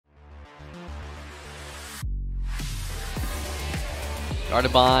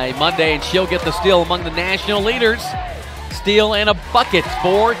Guarded by Monday, and she'll get the steal among the national leaders. Steal and a bucket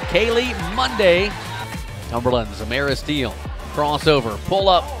for Kaylee Monday. Cumberland's Amara Steele. Crossover, pull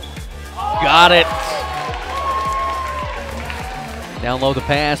up. Got it. Down low the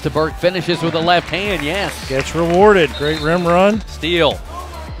pass to Burke. Finishes with the left hand, yes. Gets rewarded. Great rim run. Steal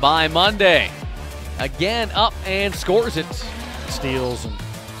by Monday. Again up and scores it. Steals. And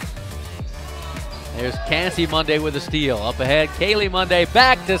there's Cassie Monday with a steal. Up ahead, Kaylee Monday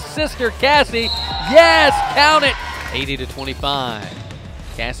back to sister Cassie. Yes, count it. 80-25.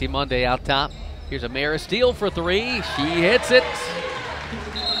 Cassie Monday out top. Here's Amara Steele for three. She hits it.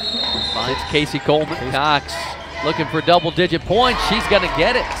 Finds Casey Coleman. Cox looking for double-digit points. She's going to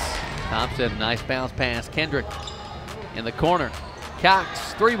get it. Thompson, nice bounce pass. Kendrick in the corner.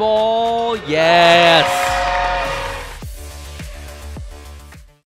 Cox, three ball. Yes.